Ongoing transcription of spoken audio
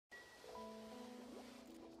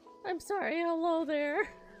I'm sorry, hello there.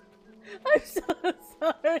 I'm so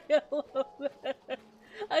sorry, hello there.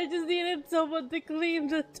 I just needed someone to clean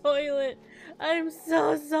the toilet. I'm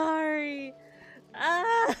so sorry.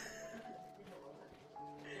 Ah!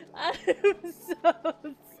 I'm so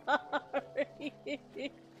sorry.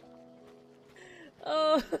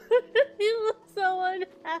 Oh, you look so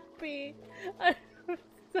unhappy. I'm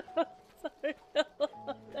so sorry.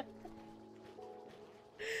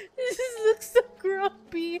 You just look so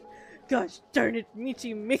grumpy. Gosh darn it,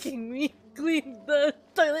 Michi making me clean the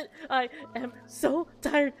toilet. I am so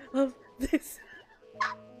tired of this.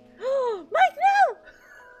 Oh, Mike, no!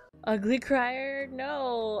 Ugly crier?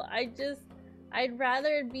 No, I'd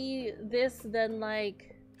rather it be this than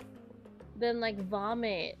like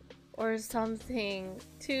vomit or something.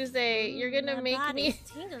 Tuesday, you're gonna make me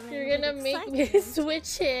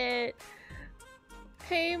switch it.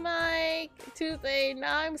 Hey Mike, Tuesday,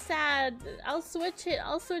 now I'm sad. I'll switch it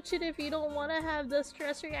if you don't want to have the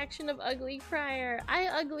stress reaction of ugly crier. I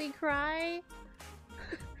ugly cry.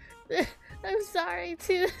 I'm sorry,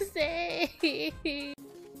 Tuesday.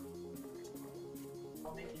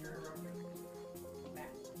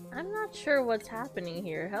 I'm not sure what's happening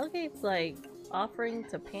here. Hellgate's like offering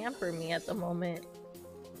to pamper me at the moment.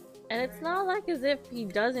 And it's not like as if he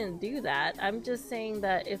doesn't do that. I'm just saying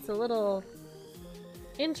that it's a little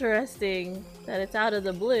interesting that it's out of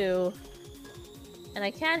the blue. And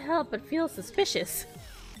I can't help but feel suspicious.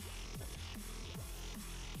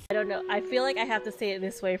 I don't know. I feel like I have to say it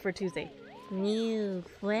this way for Tuesday. New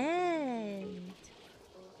friend.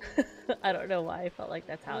 I don't know why I felt like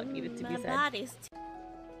that's how it needed to be said. Body's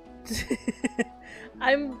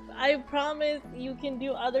I promise you can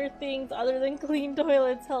do other things other than clean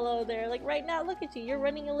toilets. Hello there. Like right now, look at you. You're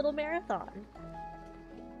running a little marathon.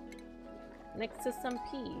 Next to some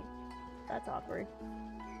pee. That's awkward.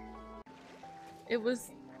 It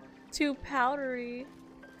was too powdery.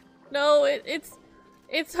 No, it's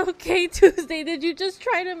okay, Tuesday. Did you just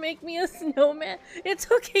try to make me a snowman?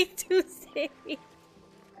 It's okay, Tuesday.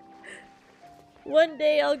 One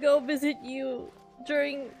day I'll go visit you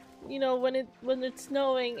during, you know, when it's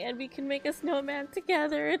snowing and we can make a snowman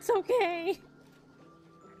together. It's okay.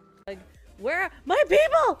 Like, where are my people?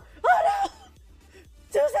 Oh no!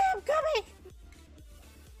 Tuesday, I'm coming!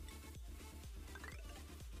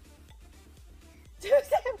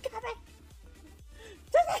 Tuesday, I'm coming!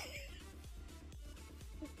 Tuesday!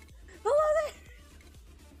 Hello there!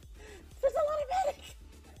 There's a lot of panic!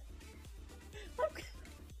 I'm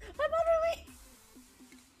on my way!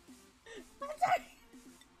 I'm sorry!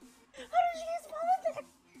 How did you guys fall in there?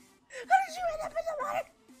 How did you end up in the water?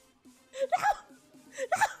 No!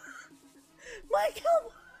 No! Mike, help!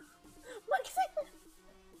 Mike, save me!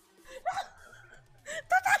 No!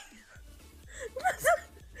 Don't die! No!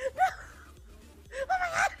 No! Oh my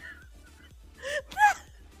god! No!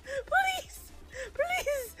 Please!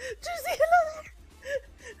 Please! Juicy, hello there!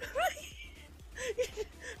 Please!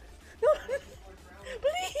 No!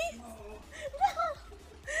 Please! No! No!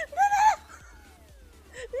 No!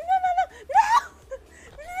 No! No! No!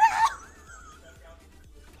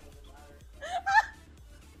 No!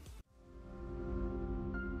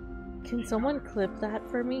 Can someone clip that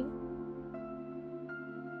for me?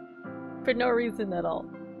 For no reason at all.